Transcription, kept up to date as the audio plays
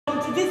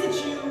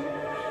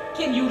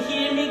Can you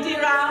hear me,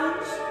 dear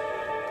aunt?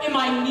 Am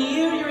I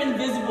near your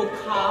invisible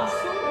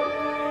castle?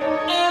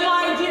 Am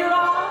I, dear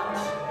aunt?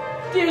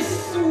 Dear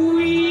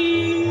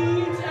sweet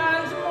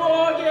Aunt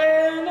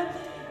Morgan?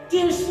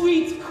 Dear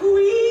sweet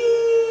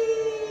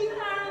Queen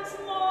Aunt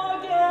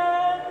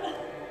Morgan?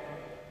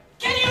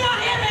 Can you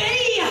not hear me?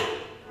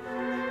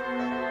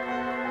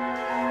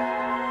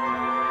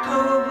 Go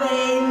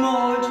away,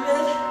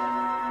 Mordred.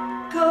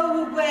 Go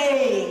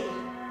away.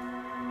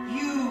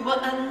 You were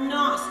a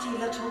nasty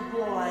little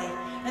boy,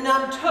 and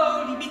I'm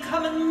told you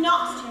become a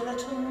nasty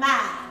little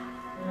man.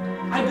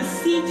 I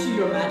beseech you,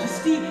 your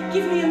majesty,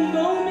 give me a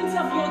moment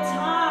of your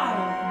time.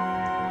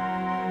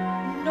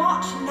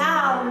 Not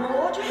now,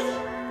 Mordred.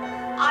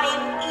 I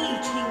am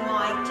eating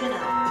my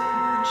dinner,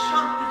 and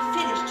shan't be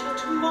finished till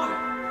tomorrow.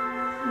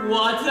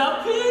 What a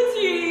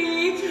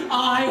pity!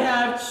 I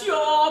have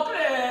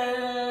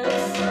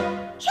chocolates.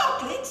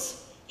 Chocolates?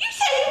 You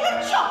say you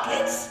have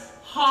chocolates?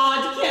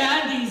 Hard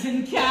candies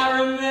and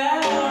caramels.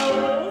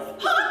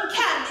 Hard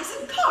candies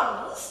and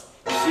caramels?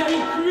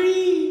 Cherry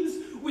creams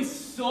with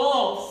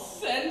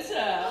soft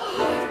center.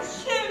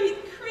 Cherry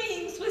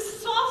creams with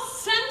soft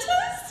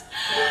centers?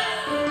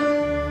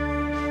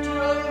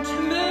 Don't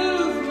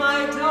move,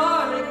 my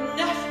darling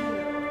nephew.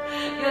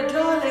 Your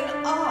darling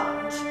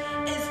aunt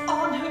is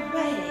on her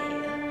way.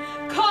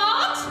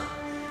 Can't?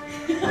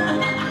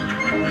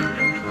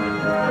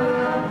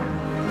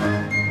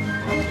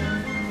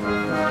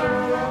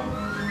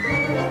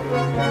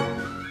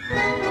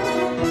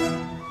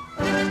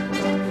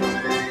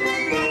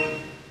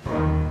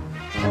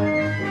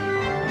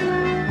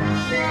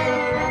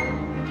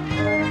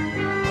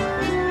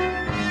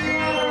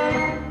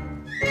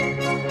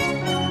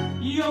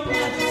 Your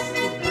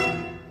Majesty.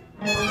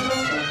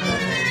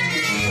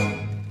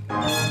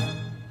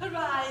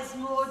 Arise,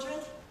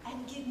 Mordred, and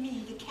give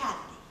me the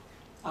candy.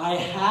 I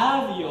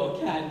have your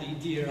candy,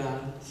 dear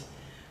aunt.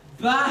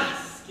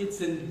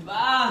 Baskets and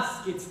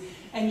baskets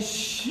and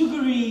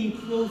sugary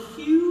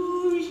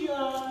profusion.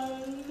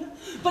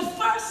 But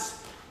first,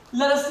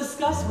 let us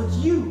discuss what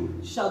you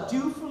shall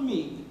do for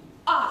me.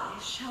 I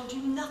shall do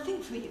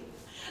nothing for you.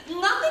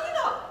 Nothing at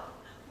all.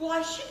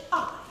 Why should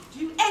I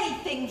do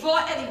anything for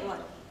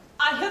anyone?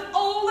 I have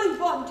always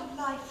wanted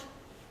life.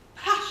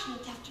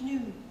 Passionate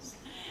afternoons,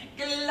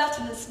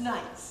 gluttonous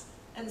nights,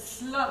 and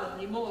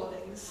slovenly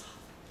mornings.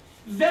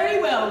 Very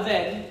well,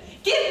 then.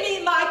 Give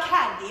me my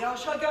candy, or I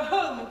shall go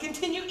home and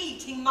continue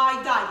eating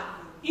my dining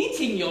room.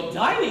 Eating your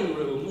dining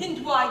room?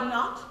 And why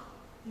not?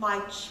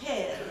 My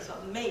chairs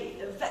are made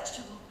of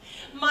vegetable,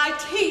 my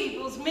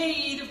tables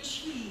made of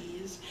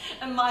cheese,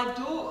 and my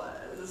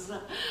doors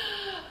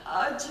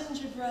are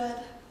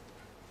gingerbread.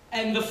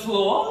 And the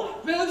floor?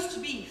 Roast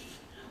beef,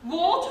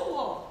 wall to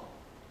wall.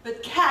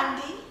 But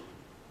candy,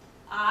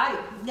 I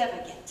never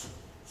get.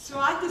 So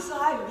I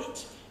desire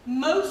it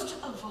most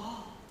of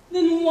all.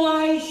 Then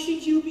why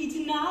should you be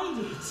denied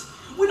it?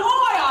 When all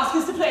I ask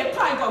is to play a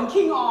prank on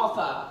King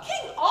Arthur.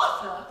 King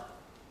Arthur?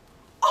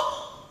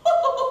 Oh,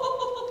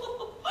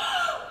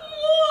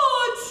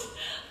 what?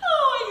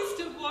 Oh, I used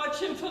to watch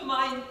him from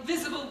my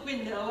invisible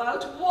window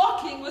out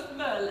walking with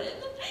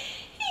Merlin.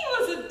 He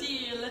was a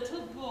dear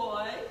little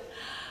boy.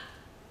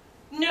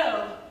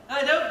 No,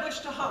 I don't wish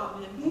to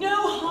harm him. No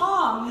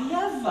harm,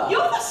 never.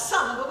 You're the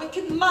son of a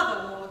wicked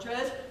mother,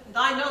 Mordred, and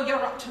I know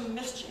you're up to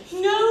mischief.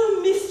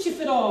 No mischief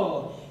at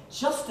all.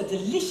 Just a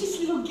delicious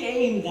little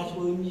game that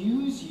will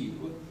amuse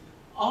you.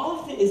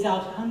 Arthur is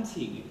out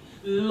hunting.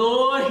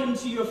 Lure him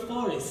to your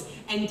forest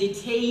and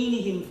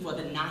detain him for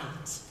the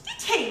night.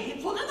 Detain him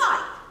for the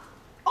night?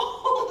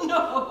 Oh,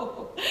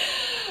 no.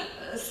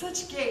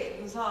 Such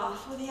games are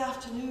for the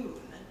afternoon.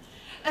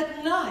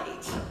 At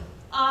night,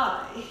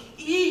 I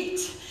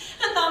eat,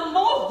 and I'm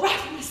more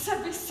ravenous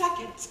every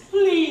second.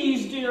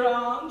 Please, dear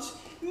aunt,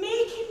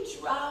 make him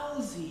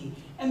drowsy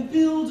and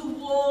build a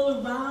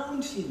wall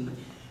around him.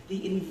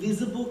 The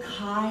invisible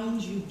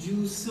kind you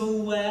do so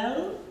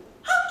well.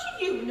 How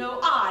do you know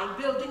I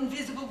build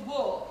invisible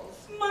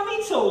walls?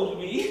 Mummy told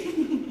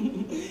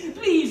me.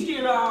 Please,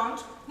 dear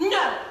aunt.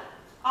 No,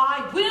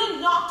 I will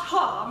not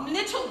harm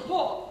little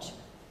Ward.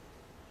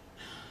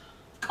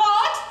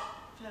 Caught?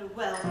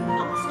 Farewell,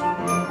 nasty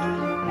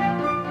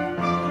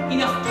Mordred.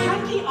 Enough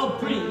candy I'll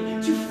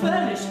bring to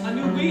furnish a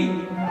new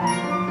wing.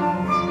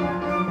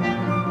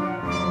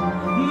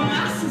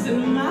 Masses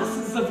and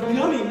masses of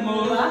yummy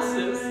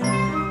molasses.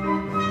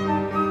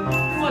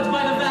 Fudge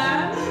by the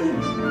van.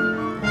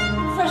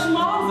 Fresh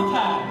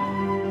marzipan.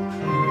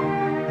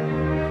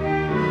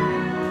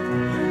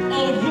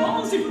 Oh,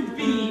 yours it would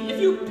be if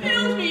you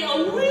built me a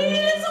wee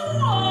little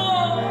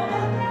wall.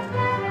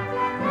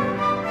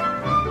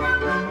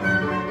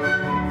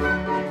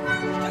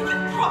 Do you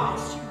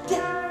promise you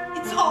did?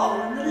 It's all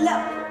on the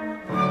level.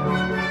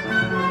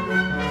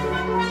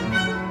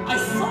 I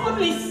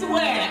solemnly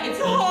swear it's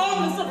a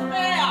harmless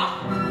affair.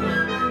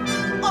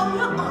 On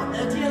your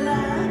honor, dear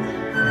lad.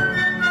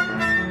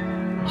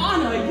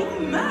 Honor, you're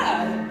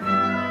mad.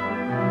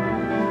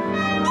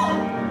 Oh,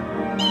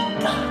 be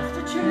God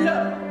that you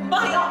know.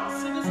 My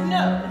answer is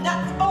no, and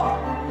that's all.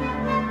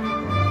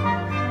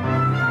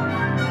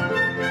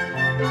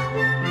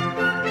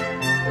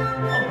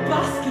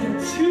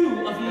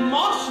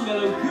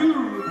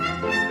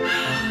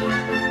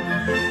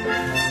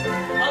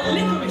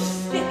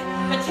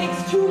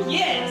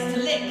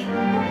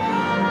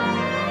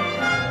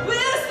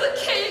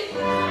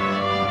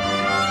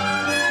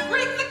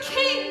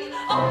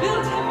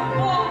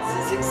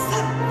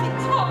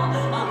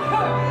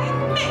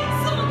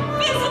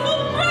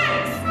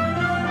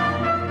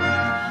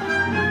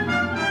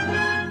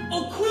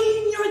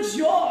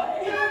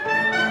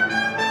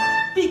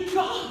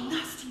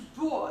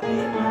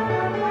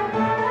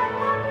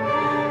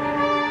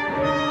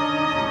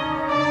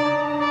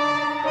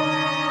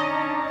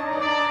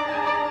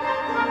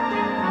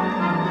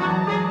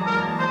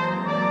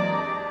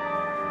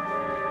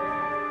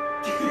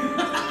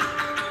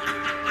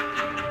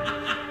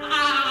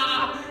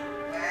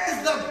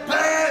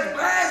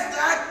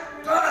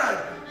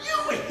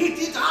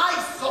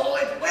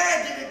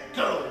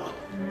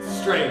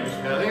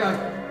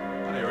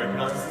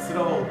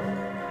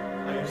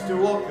 used to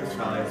walk this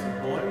valley at some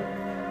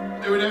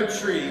point. There were no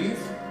trees,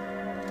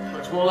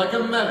 much more like a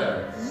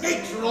meadow.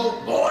 Nature,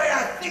 old boy,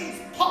 as things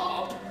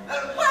pop up.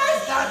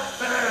 Where's that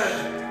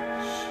bird?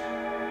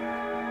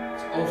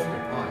 It's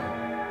awfully quiet.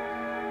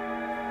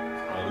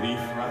 It's not a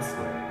leaf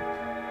rustling,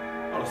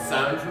 not a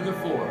sound from the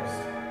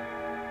forest.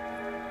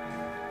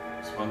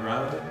 Just one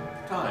rather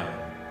tired.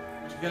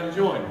 Would you care to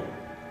join me?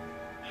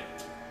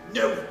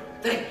 No,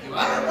 thank you.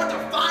 I don't want to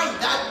find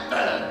that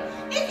bird.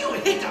 If you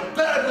hit a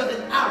bird with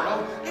an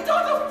arrow, it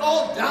ought to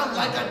fall down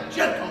like a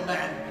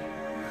gentleman.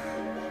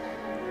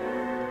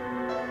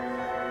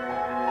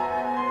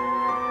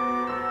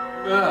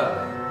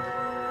 Well,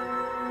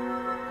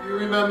 do you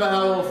remember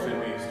how often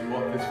we used to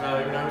walk this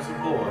valley when I was a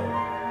boy?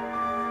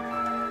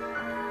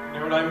 You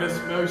know what I miss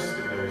most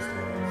of those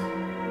days?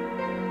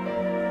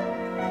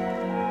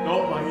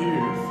 Not my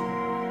youth,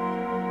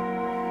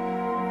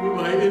 but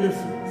my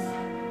innocence.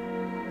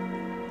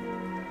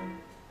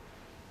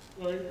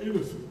 My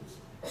innocence.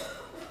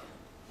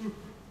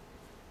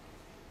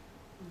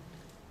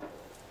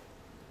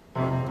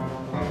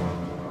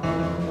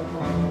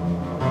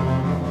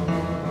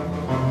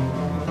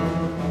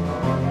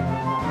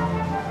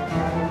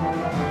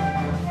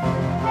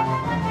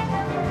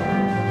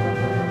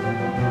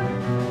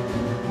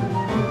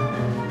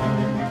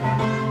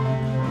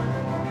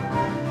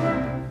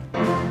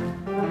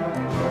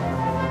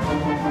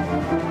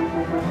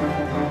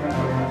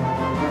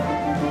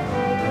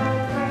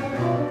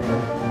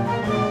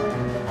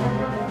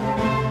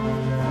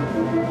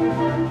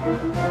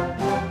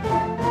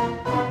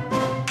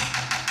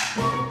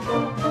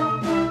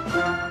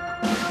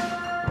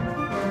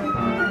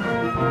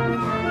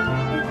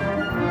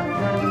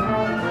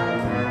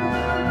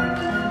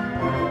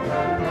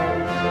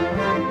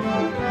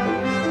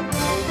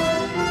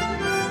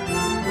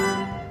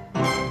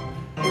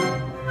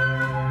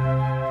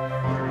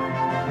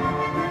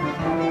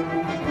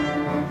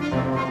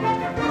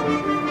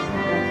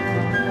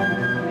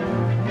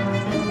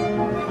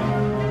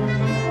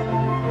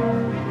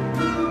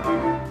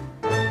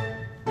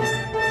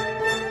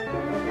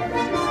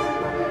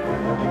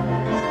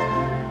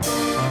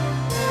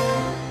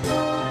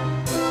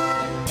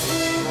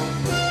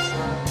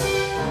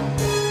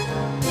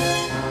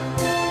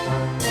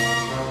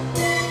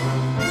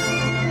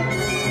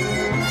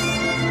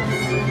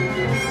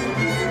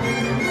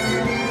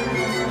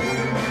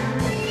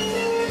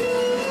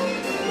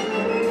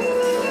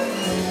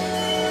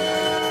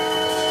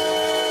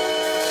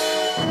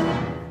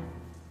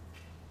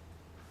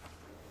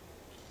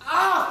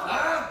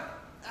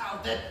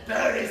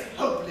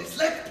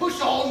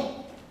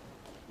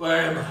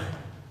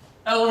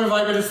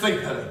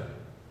 Sleep, Pelly.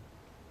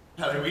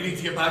 Pelly, we need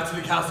to get back to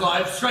the castle. I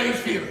have strange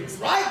feelings.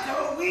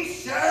 Right, we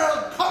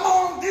shall. Come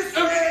on this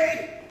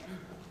way.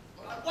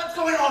 What's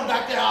going on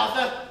back there,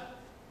 Arthur?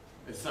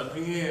 There's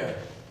something here.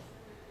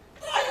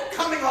 Are you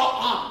coming or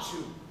aren't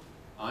you?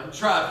 I'm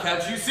trapped.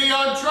 Can't you see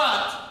I'm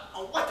trapped?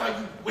 Oh, what are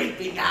you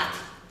waving at?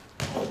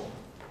 Oh.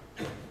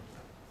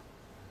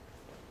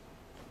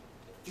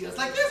 Feels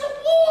like there's a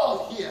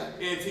wall here.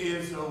 It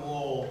is a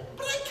wall.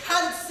 But I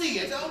can't see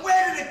it.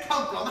 Where did it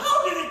come from?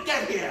 How did it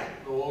get here?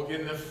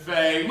 Morgan le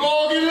Fay.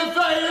 Morgan le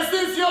Fay, is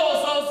this your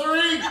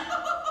sorcery?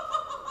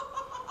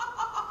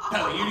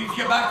 Pelly, you need to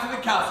get back to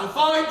the castle.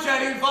 Find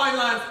Jenny, find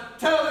Lance.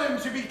 Tell them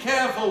to be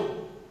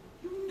careful.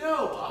 You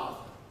know, Arthur.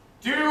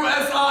 Do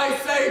as I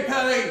say,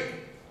 Pelly.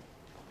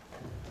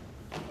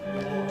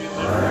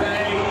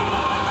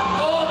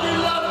 Morgan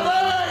le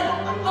Fay.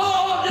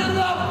 Morgan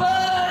le Fay. Morgan le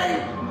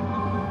Fay.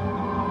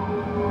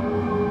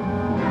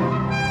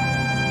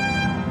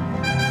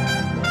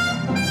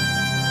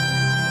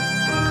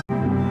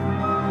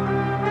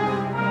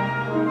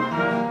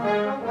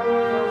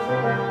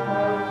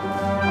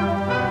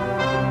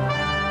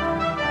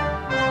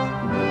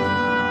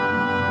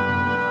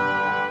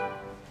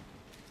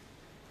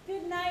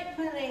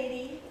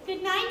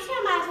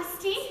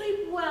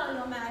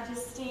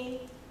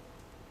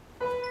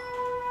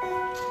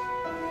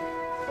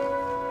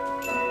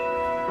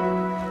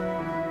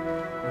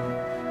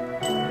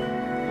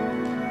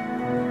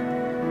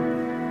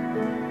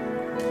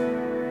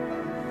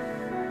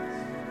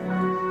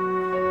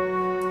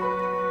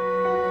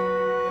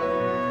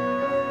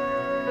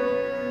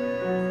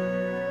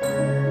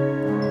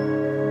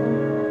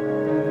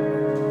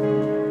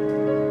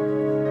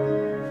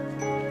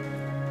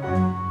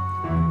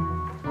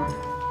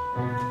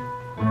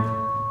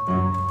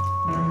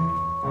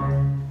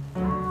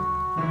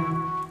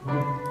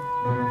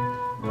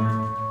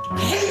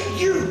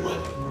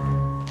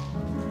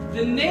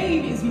 The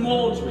name is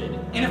Mordred,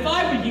 and if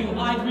I were you,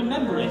 I'd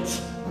remember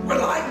it.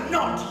 Well, I'm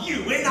not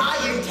you, and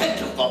I intend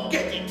to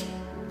forget it.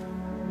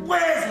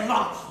 Where's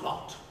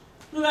Lancelot?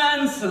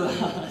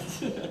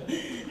 Lancelot?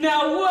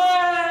 Now,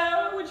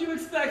 where would you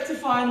expect to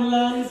find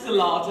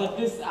Lancelot at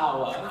this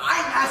hour?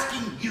 I'm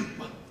asking you.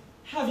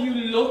 Have you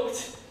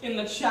looked in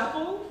the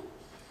chapel?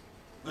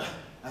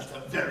 That's a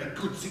very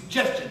good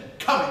suggestion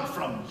coming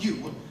from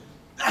you.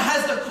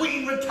 Has the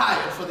Queen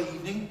retired for the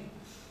evening?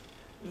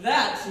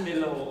 That, my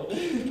lord,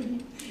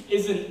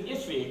 is an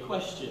iffy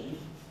question.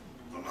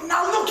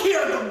 Now look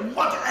here,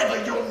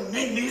 whatever your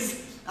name is.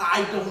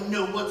 I don't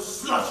know what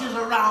slushes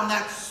around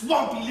that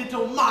swampy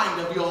little mind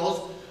of yours,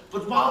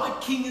 but while the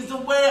king is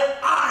aware,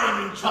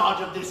 I'm in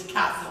charge of this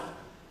castle.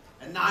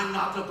 And I'm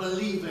not a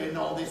believer in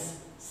all this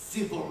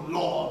civil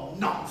law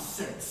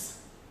nonsense.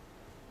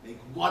 Make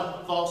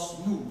one false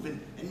move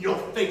and you'll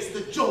face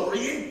the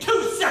jury in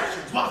 2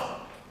 sections,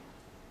 what?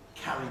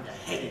 Carry the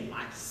head in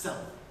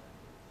myself.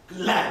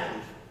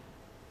 Gladly.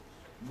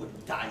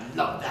 Wouldn't I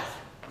love that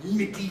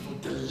medieval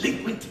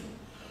delinquent?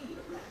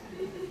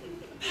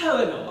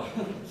 Eleanor,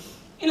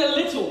 in a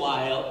little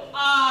while,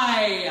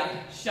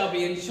 I shall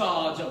be in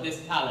charge of this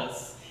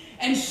palace.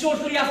 And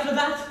shortly after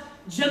that,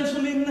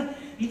 gentlemen,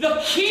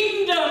 the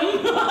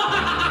kingdom!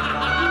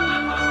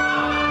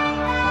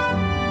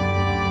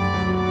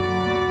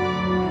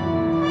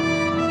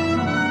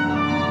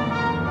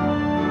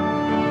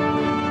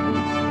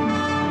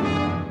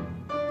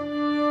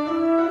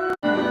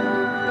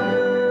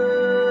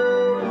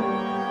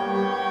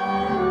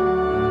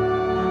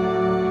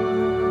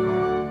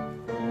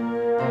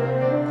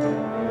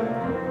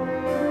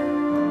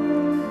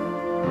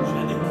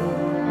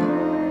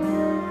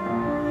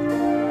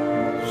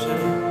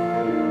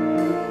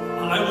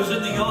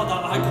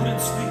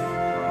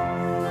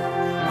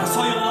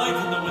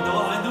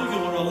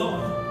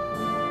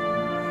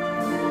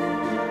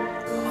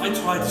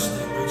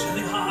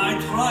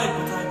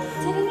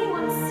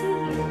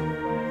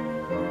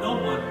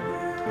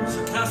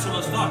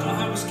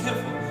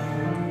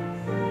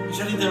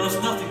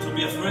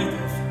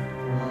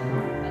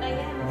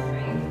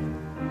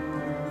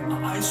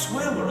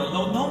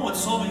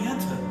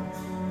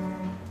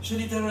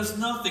 There is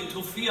nothing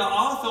to fear.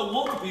 Arthur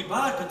won't be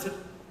back until...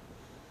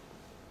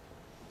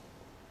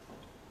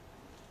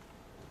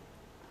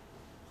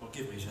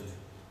 Forgive me, Jenny.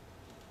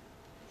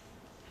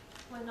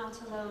 We're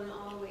not alone,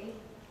 are we?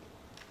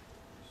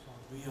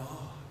 We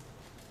are.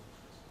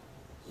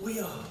 We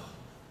are.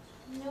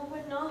 No,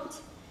 we're not.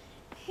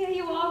 Here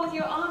you are with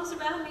your arms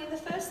around me, and the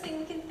first thing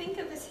we can think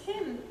of is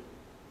him.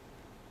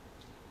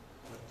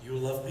 But you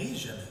love me,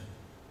 Jenny.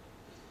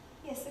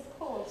 Yes, of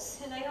course,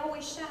 and I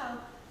always shall.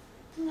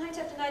 Night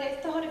after night I've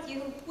thought of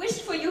you,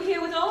 wished for you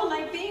here with all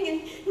my being,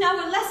 and now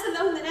we're less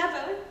alone than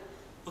ever.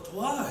 But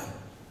why?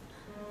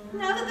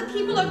 Now that the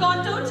people are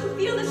gone, don't you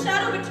feel the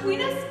shadow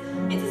between us?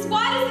 It's as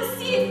wide as the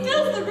sea, it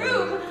fills the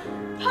room.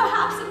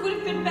 Perhaps it would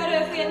have been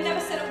better if we had never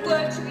said a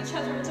word to each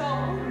other at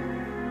all.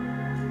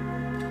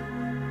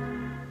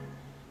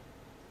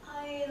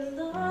 I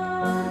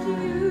loved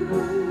you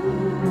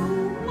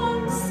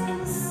once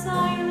in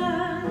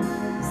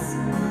silence,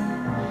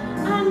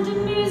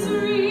 and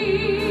misery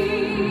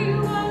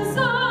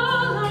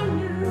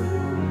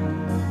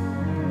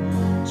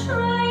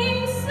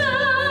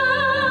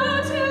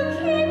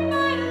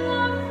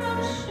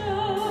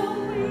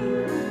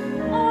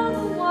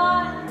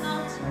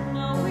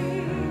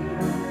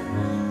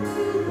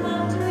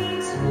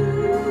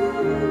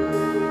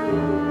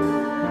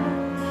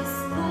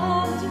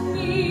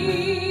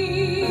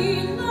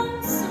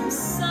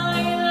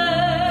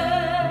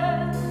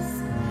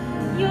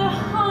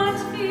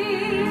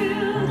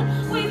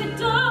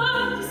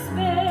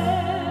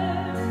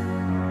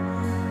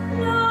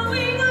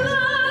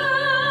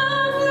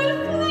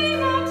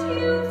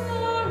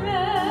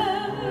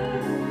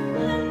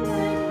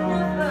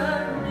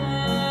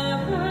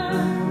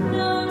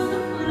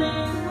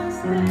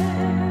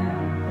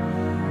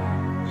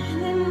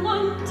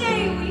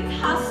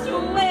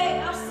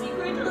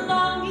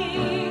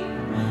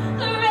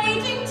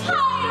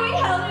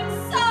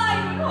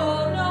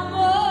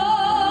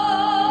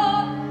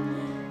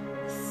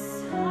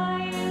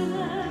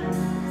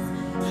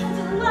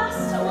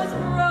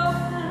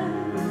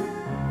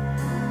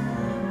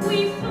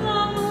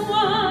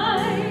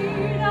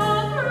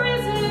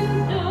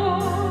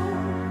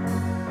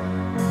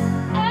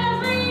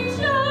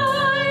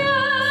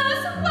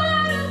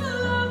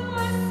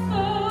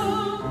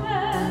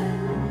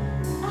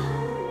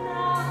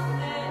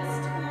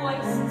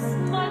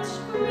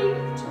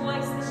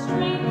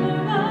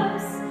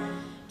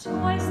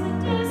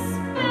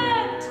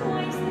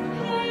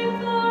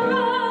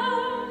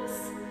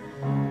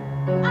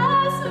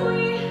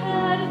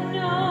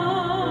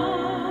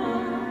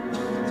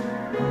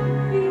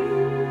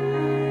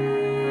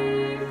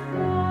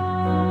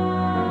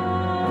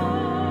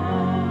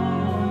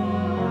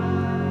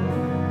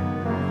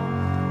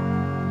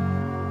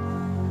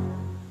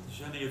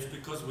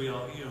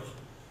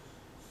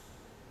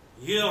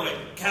Here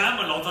in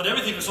Camelot and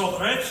everything is so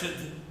wretched.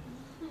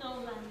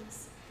 No,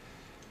 Lance.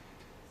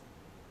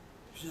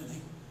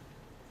 Jenny,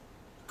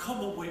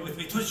 come away with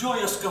me to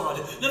joyous God.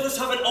 Let us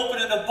have an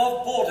open and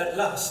above board at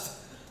last.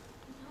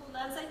 No,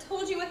 Lance, I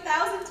told you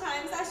 1,000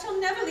 times I shall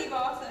never leave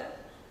Arthur.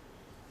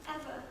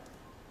 Ever.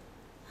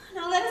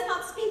 Now let us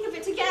not speak of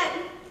it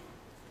again.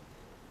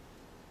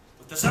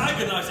 But this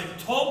agonizing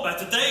torment,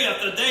 day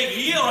after day,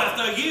 year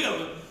after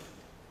year.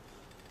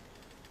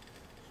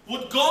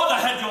 Would God I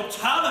had your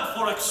talent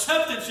for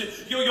acceptance,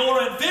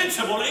 your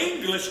invincible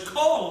English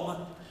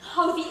calm.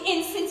 Oh, the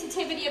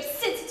insensitivity of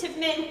sensitive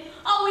men,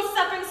 always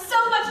suffering so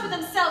much for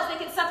themselves they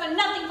can suffer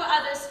nothing for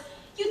others.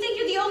 You think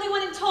you're the only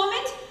one in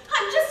torment?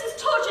 I'm just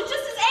as tortured,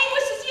 just as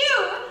anguished as you.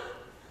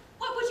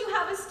 What would you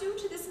have us do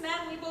to this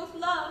man we both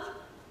love?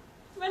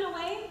 Run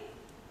away?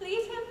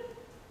 Leave him?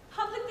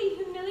 Publicly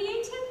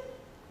humiliate him?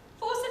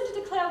 Force him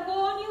to declare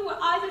war on you where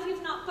either of you,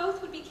 if not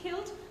both, would be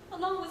killed,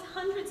 along with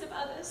hundreds of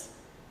others?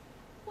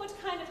 What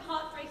kind of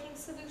heartbreaking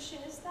solution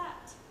is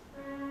that?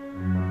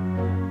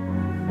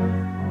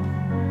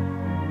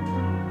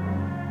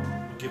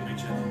 Forgive me,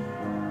 Jenny.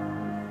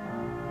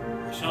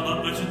 I shall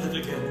not mention it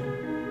again.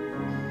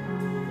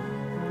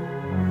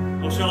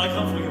 Or shall I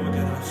come for you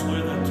again? I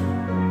swear that too.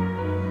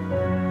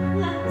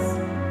 Lance,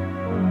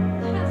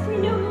 have we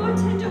no more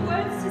tender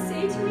words to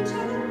say to each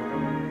other?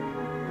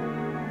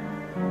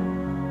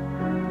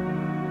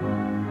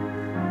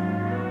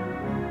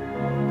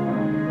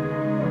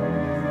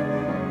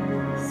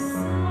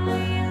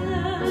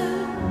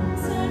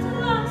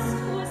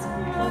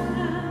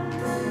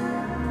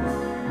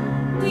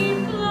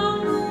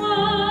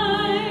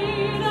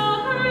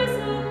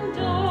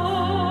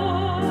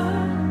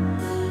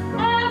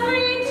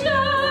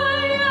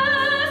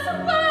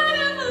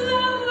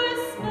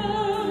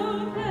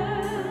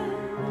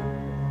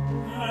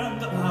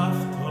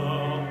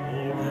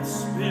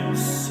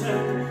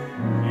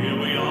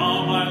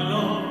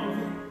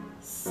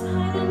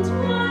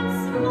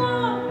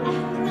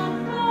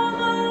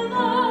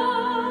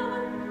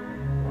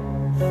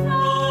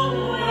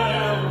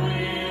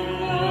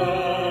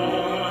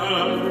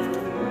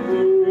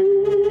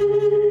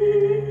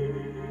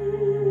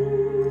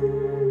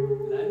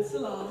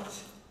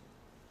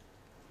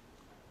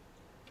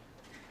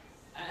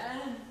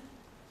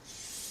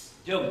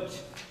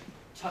 Don't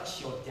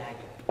touch your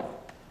dagger.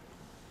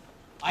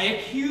 I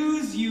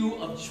accuse you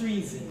of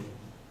treason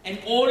and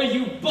order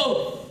you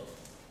both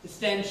to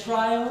stand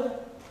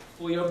trial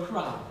for your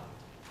crime.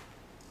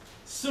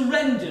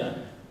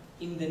 Surrender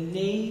in the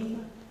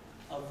name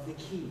of the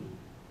king.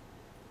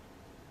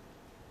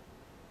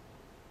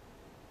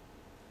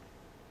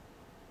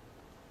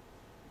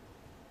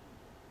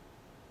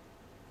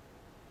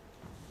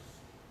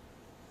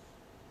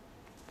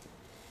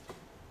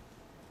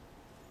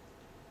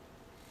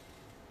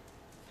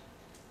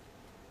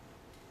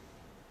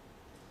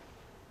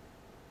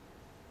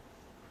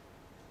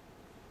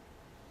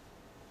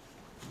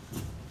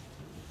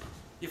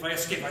 If I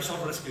escape, I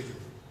shall rescue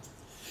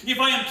you. If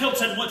I am killed,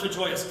 send one to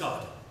joyous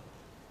God.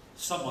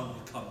 Someone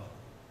will come.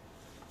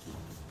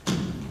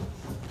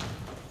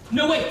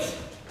 No, wait!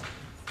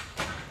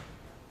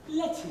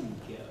 Let him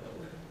go.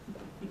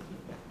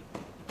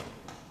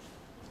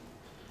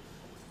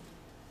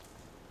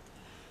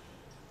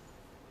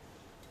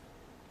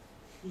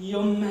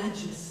 Your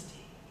Majesty.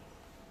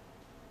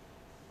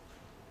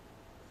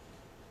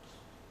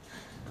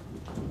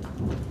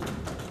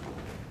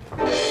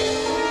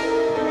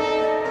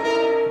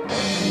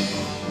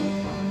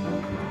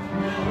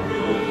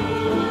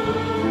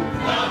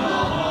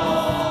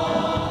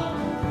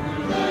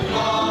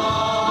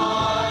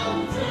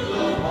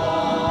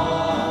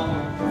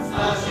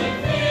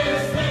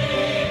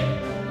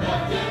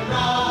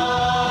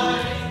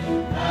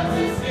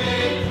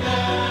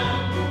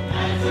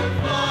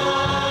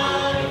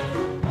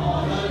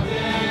 All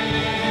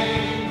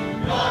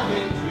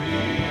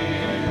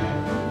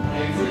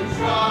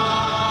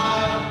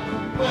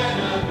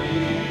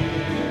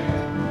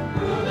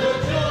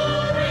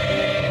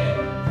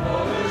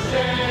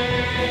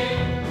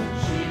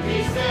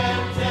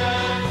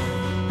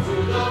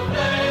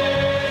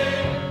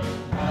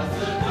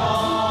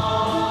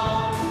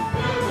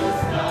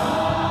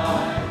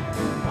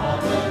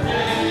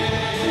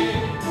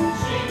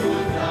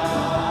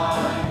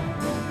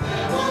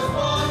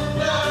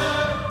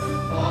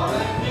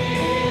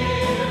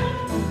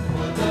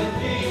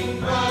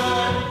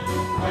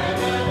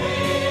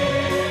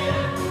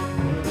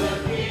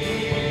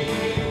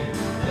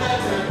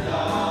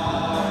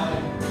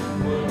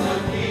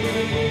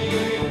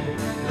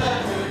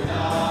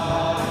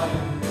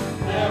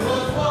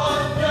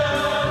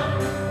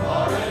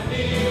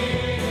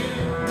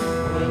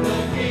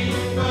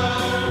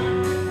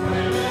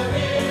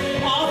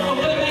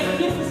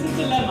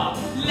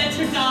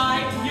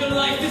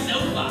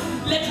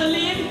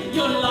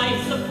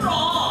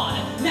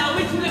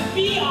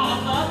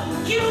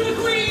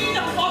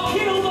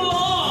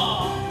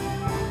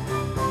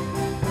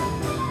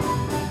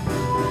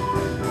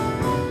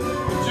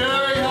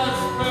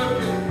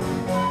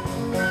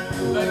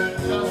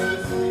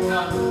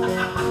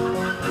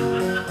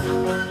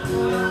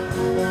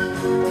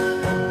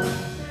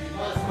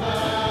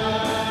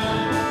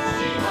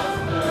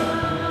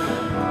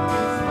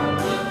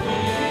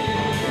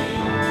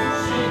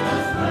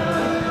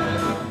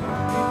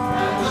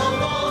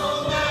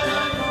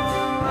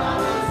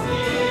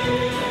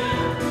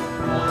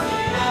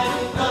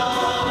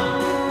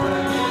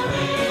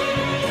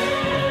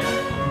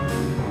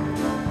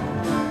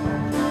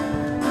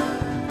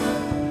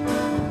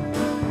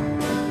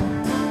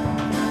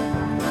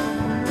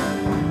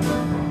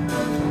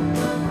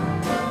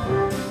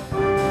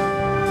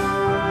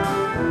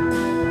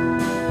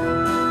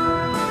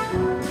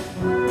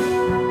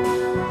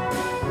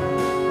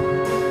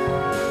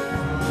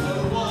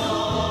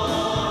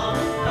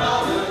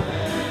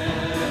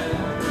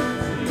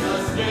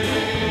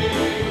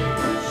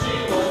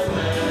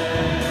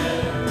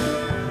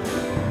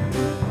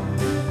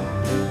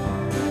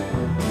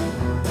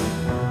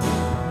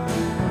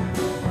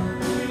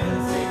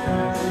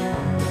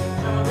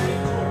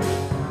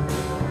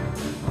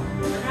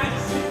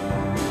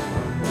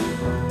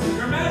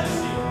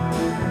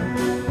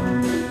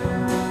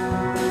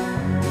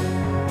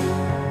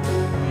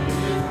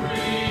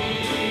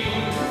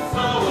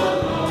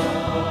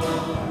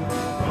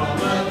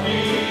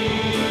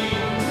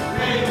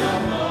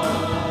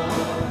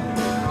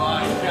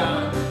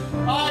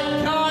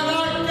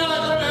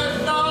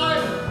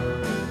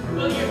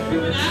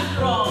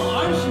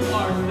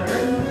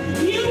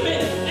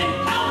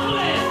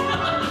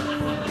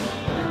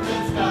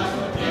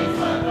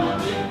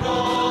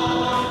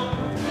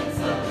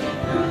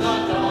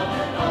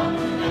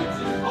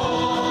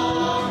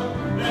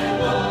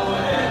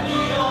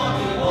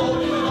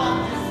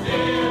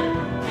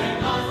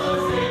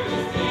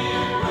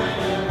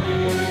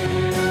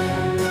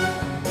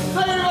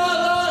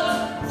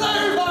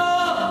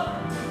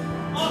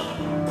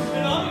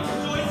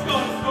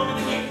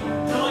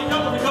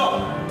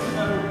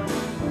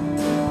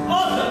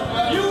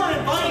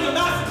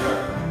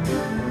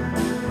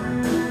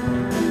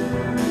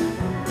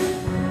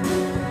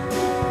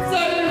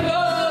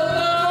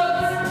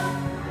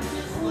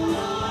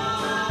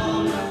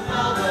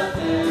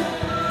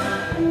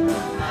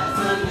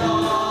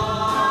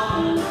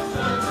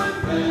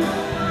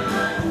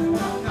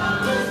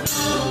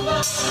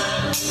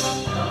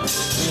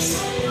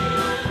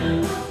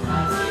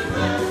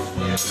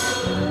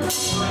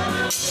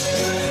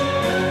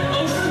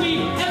Oh, sweet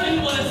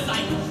heaven, what a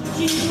sight!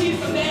 Can you see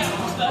from there,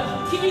 Arthur?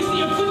 Can you see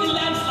your goodly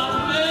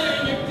Lancelot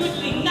murdering your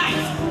goodly knight?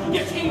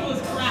 Your table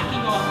is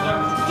cracking, Arthur.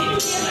 Can you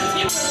hear the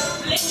timber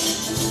split?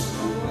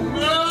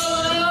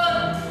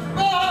 Merlin!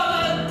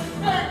 Merlin!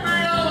 Take me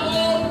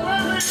home!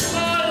 Let me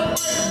fly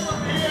away from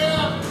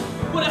here!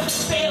 What a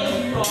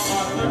failure you are,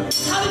 Arthur.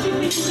 How did you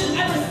think you could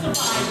ever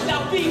survive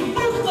without being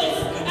ruthless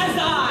as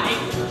I?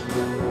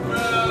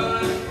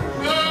 Merlin!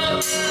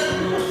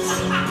 Merlin!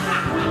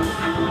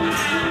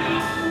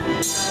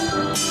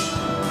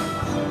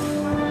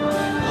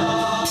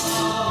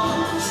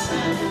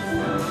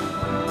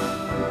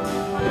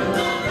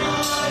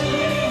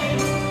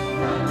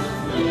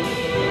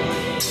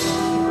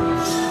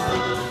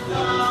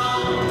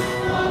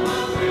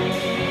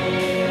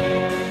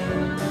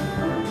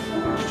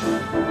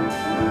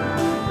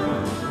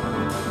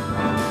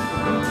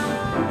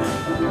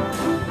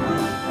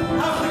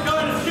 Half the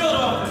guard is killed,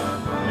 Arthur,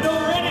 and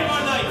over any of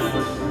our knights.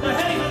 They're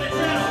heading for the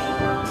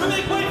channel. We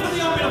make way for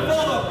the army to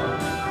follow.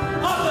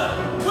 Arthur,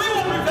 we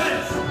want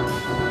revenge.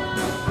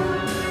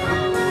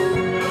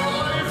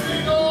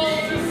 Rising all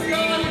to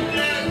sky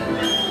again!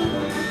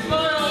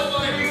 My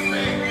almighty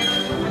king!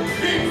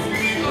 Peace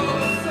be over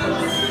the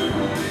citizen!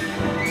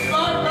 If I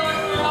back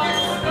behind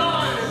the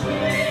skies,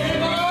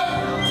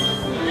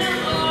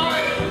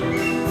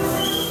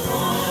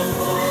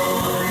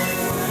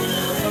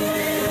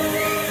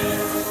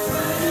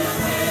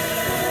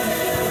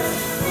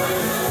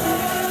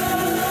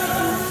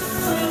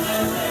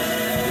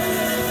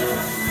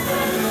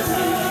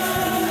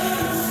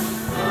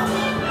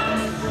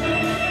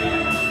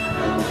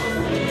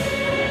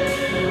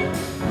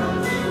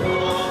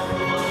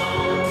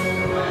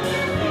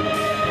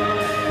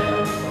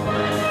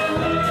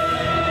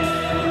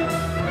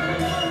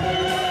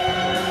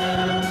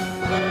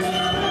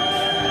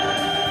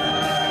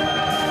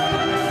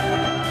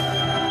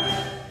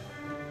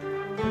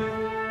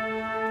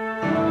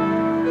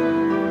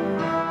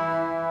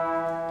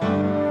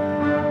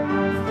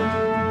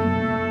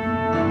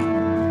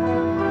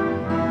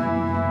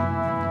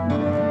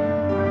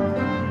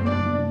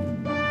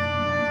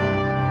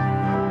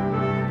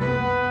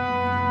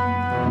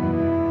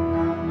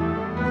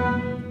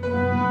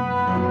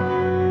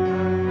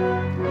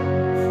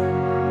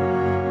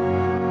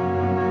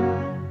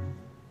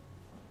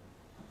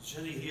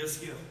 Jenny, he is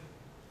here.